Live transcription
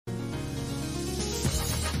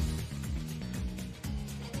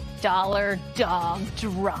dollar dog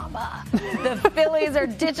drama. The Phillies are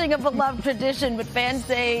ditching a beloved tradition, but fans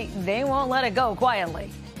say they won't let it go quietly.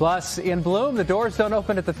 Plus, in bloom, the doors don't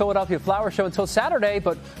open at the Philadelphia Flower Show until Saturday,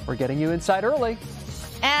 but we're getting you inside early.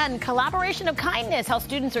 And collaboration of kindness, how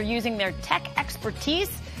students are using their tech expertise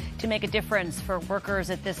to make a difference for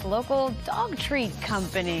workers at this local dog treat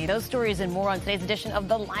company. Those stories and more on today's edition of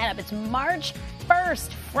The Lineup. It's March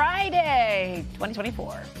 1st, Friday,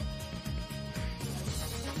 2024.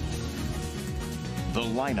 The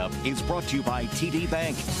Lineup is brought to you by TD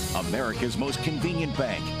Bank, America's most convenient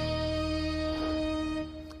bank.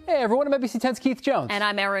 Hey everyone, I'm NBC 10's Keith Jones. And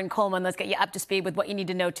I'm Erin Coleman. Let's get you up to speed with what you need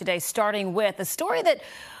to know today, starting with a story that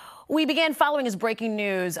we began following as breaking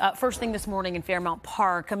news first thing this morning in Fairmount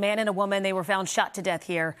Park. A man and a woman, they were found shot to death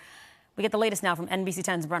here. We get the latest now from NBC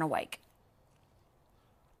 10's Brenna White.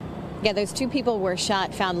 Yeah, those two people were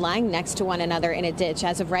shot, found lying next to one another in a ditch.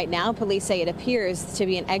 As of right now, police say it appears to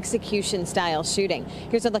be an execution-style shooting.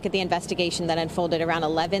 Here's a look at the investigation that unfolded around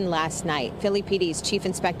 11 last night. Philly PD's Chief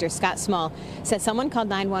Inspector Scott Small says someone called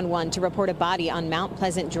 911 to report a body on Mount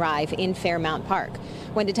Pleasant Drive in Fairmount Park.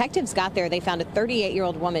 When detectives got there, they found a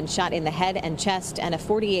 38-year-old woman shot in the head and chest and a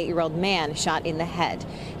 48-year-old man shot in the head.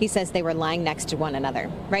 He says they were lying next to one another.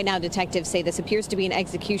 Right now, detectives say this appears to be an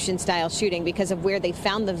execution-style shooting because of where they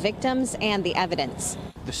found the victim and the evidence.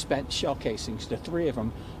 The spent shell casings, the three of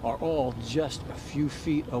them, are all just a few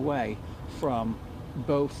feet away from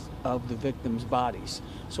both of the victims' bodies.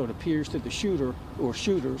 So it appears that the shooter or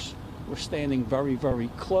shooters were standing very, very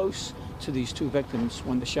close to these two victims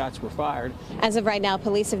when the shots were fired. As of right now,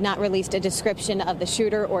 police have not released a description of the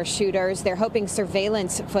shooter or shooters. They're hoping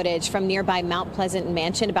surveillance footage from nearby Mount Pleasant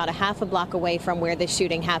Mansion, about a half a block away from where the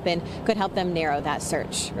shooting happened, could help them narrow that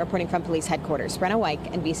search. Reporting from police headquarters, Brenna White,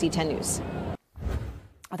 NBC 10 News.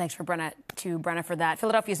 Well, thanks for Brenna for that.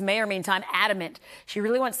 Philadelphia's mayor, meantime, adamant she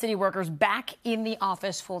really wants city workers back in the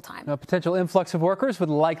office full time. A potential influx of workers would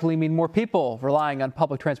likely mean more people relying on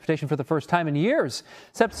public transportation for the first time in years.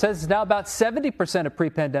 SEPTA says it's now about 70% of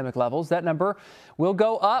pre-pandemic levels. That number will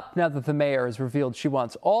go up now that the mayor has revealed she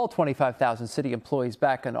wants all 25,000 city employees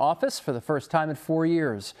back in office for the first time in 4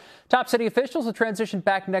 years. Top city officials will transition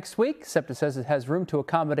back next week. SEPTA says it has room to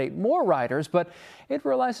accommodate more riders, but it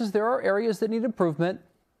realizes there are areas that need improvement.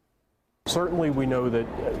 Certainly, we know that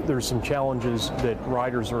there's some challenges that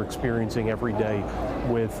riders are experiencing every day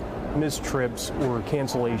with missed trips or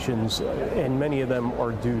cancellations, and many of them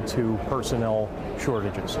are due to personnel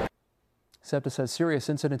shortages. SEPTA says serious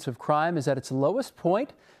incidents of crime is at its lowest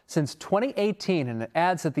point since 2018, and it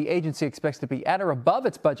adds that the agency expects to be at or above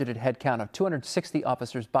its budgeted headcount of 260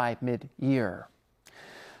 officers by mid-year.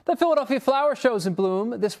 The Philadelphia Flower Show's in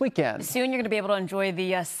bloom this weekend. Soon you're going to be able to enjoy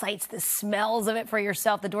the sights, the smells of it for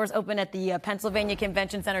yourself. The doors open at the Pennsylvania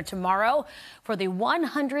Convention Center tomorrow for the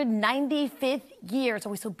 195th year. It's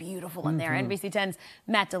always so beautiful in there. NBC 10's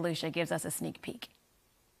Matt DeLucia gives us a sneak peek.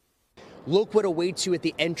 Look what awaits you at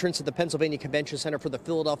the entrance of the Pennsylvania Convention Center for the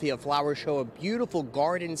Philadelphia Flower Show. A beautiful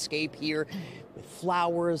gardenscape here with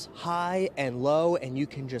flowers high and low, and you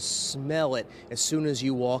can just smell it as soon as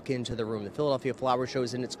you walk into the room. The Philadelphia Flower Show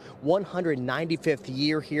is in its 195th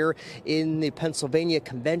year here in the Pennsylvania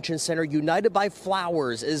Convention Center. United by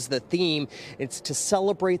Flowers is the theme. It's to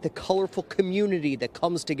celebrate the colorful community that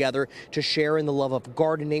comes together to share in the love of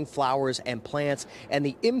gardening, flowers, and plants, and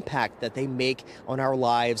the impact that they make on our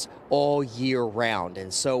lives all year round.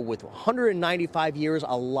 And so with 195 years,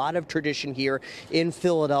 a lot of tradition here in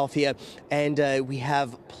Philadelphia, and we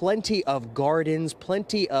have plenty of gardens,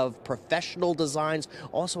 plenty of professional designs,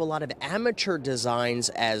 also a lot of amateur designs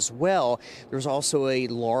as well. There's also a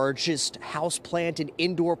largest house plant and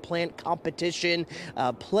indoor plant competition,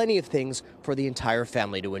 plenty of things for the entire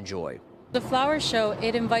family to enjoy. The flower show,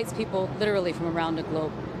 it invites people literally from around the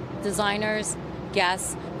globe. Designers,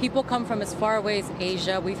 guests, people come from as far away as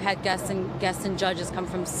Asia. We've had guests and judges come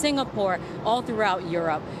from Singapore, all throughout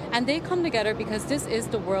Europe. And they come together because this is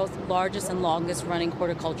the world's largest and longest running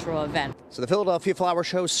horticultural event. So the Philadelphia Flower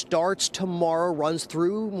Show starts tomorrow, runs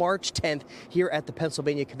through March 10th here at the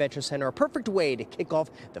Pennsylvania Convention Center. A perfect way to kick off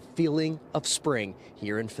the feeling of spring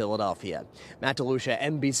here in Philadelphia. Matt DeLucia,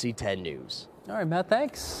 NBC 10 News. All right, Matt,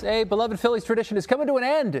 thanks. A beloved Phillies tradition is coming to an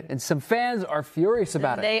end, and some fans are furious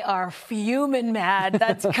about it. They are fuming mad.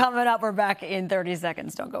 That's coming up. We're back in 30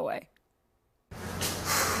 seconds. Don't go away.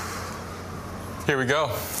 Here we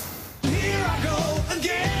go. Here I go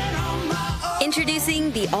again on my own.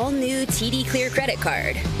 Introducing the all-new TD Clear credit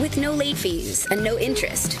card with no late fees and no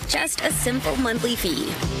interest, just a simple monthly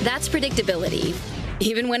fee. That's predictability,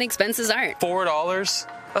 even when expenses aren't. $4?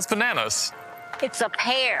 That's bananas. It's a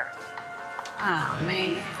pear. Oh,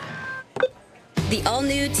 man. The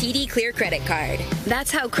all-new TD Clear credit card.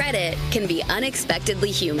 That's how credit can be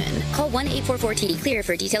unexpectedly human. Call 1-844-TD-CLEAR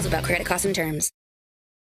for details about credit costs and terms.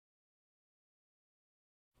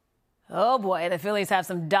 Oh boy, the Phillies have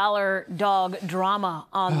some dollar dog drama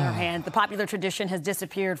on their hands. The popular tradition has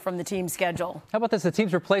disappeared from the team schedule. How about this? The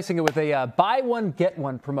team's replacing it with a buy one, get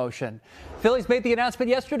one promotion. Phillies made the announcement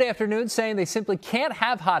yesterday afternoon saying they simply can't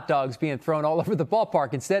have hot dogs being thrown all over the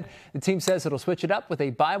ballpark. Instead, the team says it'll switch it up with a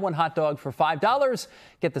buy one hot dog for $5,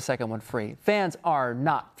 get the second one free. Fans are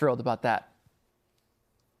not thrilled about that.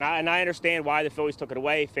 And I understand why the Phillies took it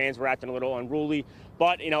away. Fans were acting a little unruly.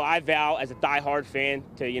 But, I vow as a diehard fan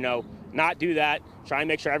to, not do that. Try and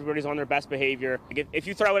make sure everybody's on their best behavior. If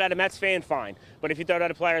you throw it at a Mets fan, fine. But if you throw it at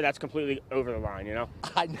a player, that's completely over the line,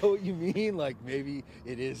 I know what you mean. Like, maybe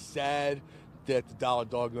it is sad that the Dollar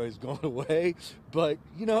Dog Night is going away. But,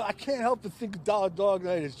 I can't help but think of Dollar Dog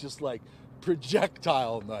Night as just like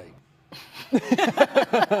projectile night.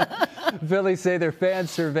 Phillies say their fan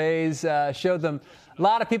surveys showed them a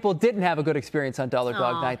lot of people didn't have a good experience on Dollar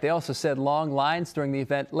Dog Night. They also said long lines during the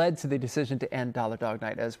event led to the decision to end Dollar Dog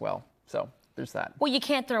Night as well. So there's that. Well, you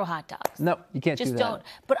can't throw hot dogs. No, you can't do that. Just don't.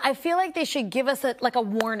 But I feel like they should give us a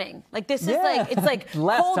warning. Like this is it's like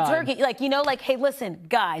Last cold time. turkey. Hey, listen,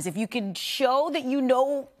 guys, if you can show that you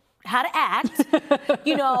know how to act,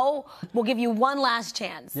 we'll give you one last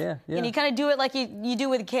chance. Yeah. And you kind of do it like you do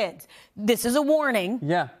with kids. This is a warning.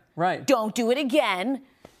 Yeah, right. Don't do it again,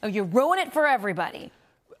 or you ruin it for everybody.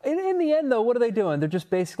 In the end, though, what are they doing? They're just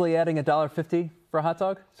basically adding $1.50 for a hot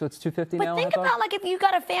dog, so it's $2.50 now. But think about if you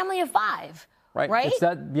got a family of 5. Right? It's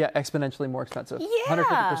exponentially more expensive. Yeah.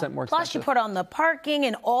 150% more expensive. Plus, you put on the parking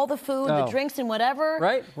and all the food, the drinks and whatever.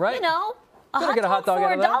 Right. A hot dog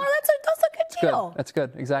for $1, that's a good deal. That's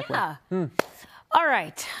good. Exactly. Yeah. All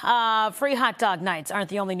right. Free hot dog nights aren't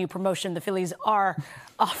the only new promotion the Phillies are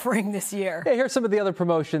offering this year. Hey, here's some of the other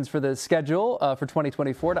promotions for the schedule for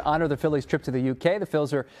 2024. To honor the Phillies' trip to the UK, the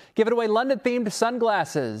Phils are giving away London-themed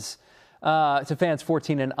sunglasses to fans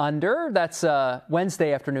 14 and under. That's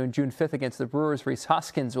Wednesday afternoon, June 5th, against the Brewers. Reese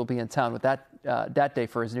Hoskins will be in town with that day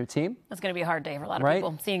for his new team. That's going to be a hard day for a lot of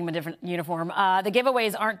people, seeing him in a different uniform. The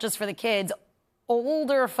giveaways aren't just for the kids.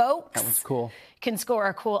 Older folks that was cool. Can score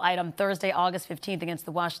a cool item Thursday, August 15th against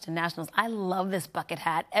the Washington Nationals. I love this bucket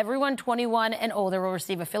hat. Everyone 21 and older will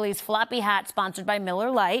receive a Phillies floppy hat sponsored by Miller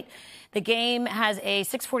Lite. The game has a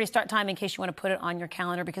 6:40 start time in case you want to put it on your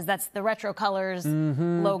calendar because that's the retro colors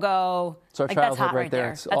logo. It's our childhood right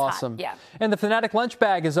there. It's awesome. Yeah. And the Fanatic lunch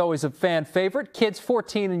bag is always a fan favorite. Kids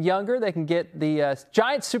 14 and younger, they can get the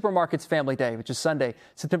Giant Supermarkets Family Day, which is Sunday,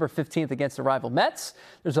 September 15th against the rival Mets.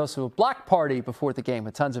 There's also a block party before the game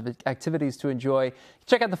with tons of activities to enjoy.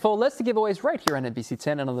 Check out the full list of giveaways right here on NBC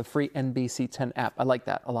 10 and on the free NBC 10 app. I like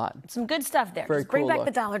that a lot. Some good stuff there. Very Just bring cool back look.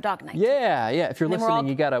 the Dollar Dog Night. Yeah. If you're listening,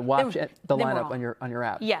 you got to watch the then lineup on your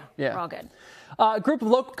app. Yeah, we're all good. A group of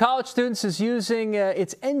local college students is using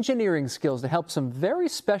its engineering skills to help some very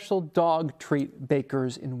special dog treat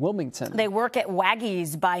bakers in Wilmington. They work at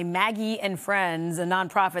Waggies by Maggie and Friends, a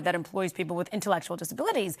nonprofit that employs people with intellectual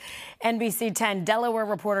disabilities. NBC 10 Delaware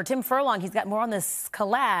reporter Tim Furlong, he's got more on this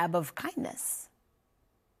collab of kindness.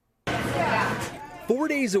 4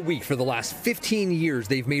 days a week for the last 15 years,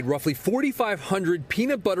 they've made roughly 4,500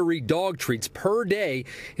 peanut buttery dog treats per day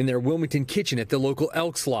in their Wilmington kitchen at the local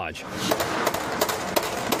Elks Lodge.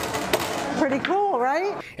 Pretty cool,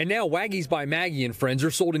 right? And now Waggies by Maggie and Friends are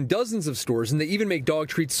sold in dozens of stores, and they even make dog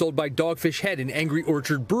treats sold by Dogfish Head and Angry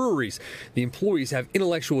Orchard breweries. The employees have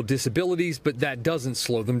intellectual disabilities, but that doesn't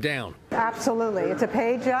slow them down. Absolutely. It's a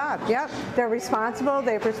paid job. Yep. They're responsible.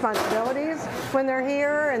 They have responsibilities when they're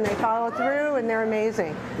here, and they follow through, and they're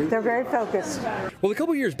amazing. They're very focused. Well, a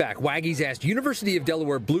couple years back, Waggies asked University of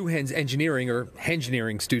Delaware Blue Hens engineering, or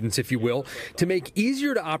Hengineering students, if you will, to make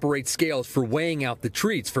easier to operate scales for weighing out the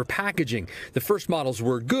treats for packaging. The first models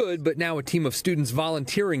were good, but now a team of students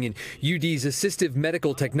volunteering in UD's Assistive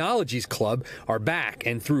Medical Technologies Club are back.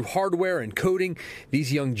 And through hardware and coding,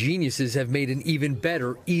 these young geniuses have made an even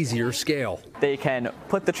better, easier scale. They can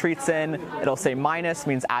put the treats in. It'll say minus,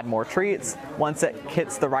 means add more treats. Once it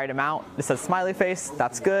hits the right amount, it says smiley face.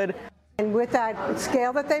 That's good. And with that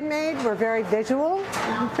scale that they made, we're very visual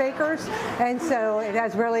bakers, and so it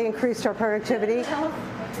has really increased our productivity.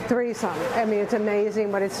 Threesome. I mean, it's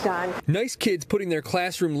amazing what it's done. Nice kids putting their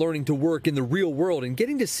classroom learning to work in the real world and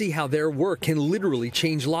getting to see how their work can literally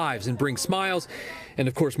change lives and bring smiles. And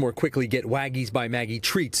of course, more quickly get Waggies by Maggie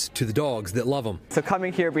treats to the dogs that love them. So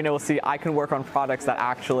coming here, being able to see I can work on products that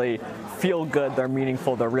actually feel good, they're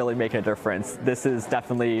meaningful, they're really making a difference. This is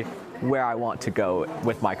definitely where I want to go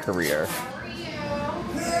with my career.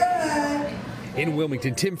 In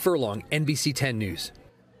Wilmington, Tim Furlong, NBC 10 News.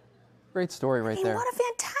 Great story right there. What a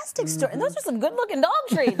fantastic story. And those are some good-looking dog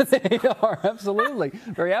treats. They are, absolutely.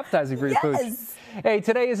 Very appetizing for your food. Hey,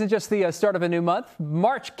 today isn't just the start of a new month.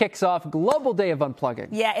 March kicks off Global Day of Unplugging.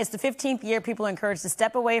 Yeah, it's the 15th year people are encouraged to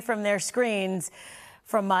step away from their screens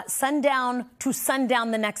from sundown to sundown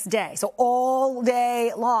the next day. So all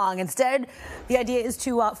day long. Instead, the idea is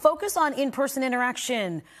to focus on in-person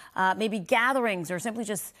interaction, maybe gatherings, or simply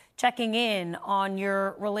just checking in on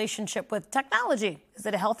your relationship with technology. Is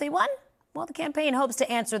it a healthy one? Well, the campaign hopes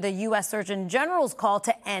to answer the U.S. Surgeon General's call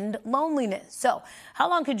to end loneliness. So how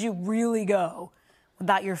long could you really go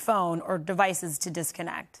without your phone or devices to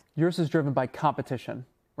disconnect? Yours is driven by competition,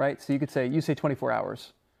 right? So you say 24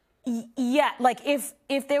 hours. Yeah, like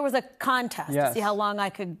if there was a contest Yes. to see how long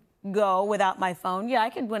I could go without my phone, yeah,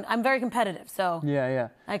 I could win. I'm very competitive, so Yeah.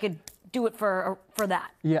 I could do it for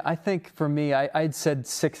that. Yeah, I think for me, I'd said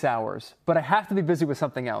 6 hours, but I have to be busy with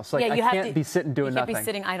something else. Like, Yeah, I can't be sitting doing nothing. You can't be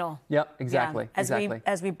sitting idle. Yep, exactly. Yeah. Exactly.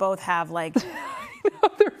 As we both have, like,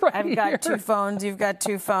 Right I've got here. 2 phones, you've got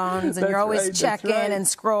 2 phones, and That's you're always right, that's checking right. and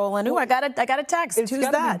scrolling. Ooh, I got a text. It's Who's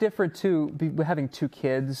gotta that? be different too. Having 2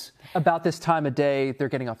 kids about this time of day, they're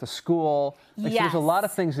getting off of school. Like, so there's a Yes. lot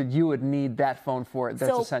of things that you would need that phone for.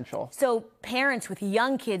 That's essential. So parents with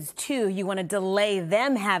young kids too, you want to delay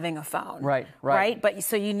them having a phone. Right. But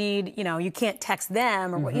so you need, you can't text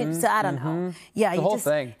them or what. So I don't know. Yeah, The whole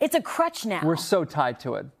thing. It's a crutch now. We're so tied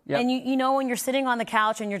to it. Yep. And you know when you're sitting on the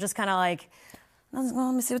couch and you're just kind of like, well,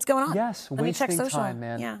 let me see what's going on. Yes, Let me check wasting social. time,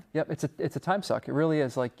 man. Yeah. Yep, it's a time suck. It really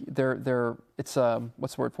is. Like it's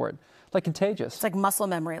what's the word for it? Like contagious. It's like muscle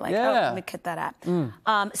memory. Like, Yeah. oh, let me cut that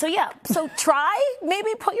app. So try maybe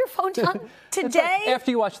put your phone down today.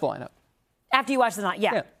 After you watch the lineup. After you watch the lineup,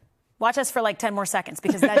 yeah. Watch us for like 10 more seconds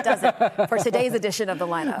because that does it for today's edition of the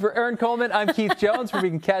lineup. For Aaron Coleman, I'm Keith Jones, where we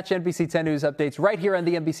can catch NBC 10 News updates right here on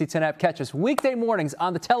the NBC 10 app. Catch us weekday mornings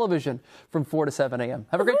on the television from 4 to 7 a.m.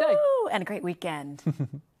 Have a great day. And a great weekend.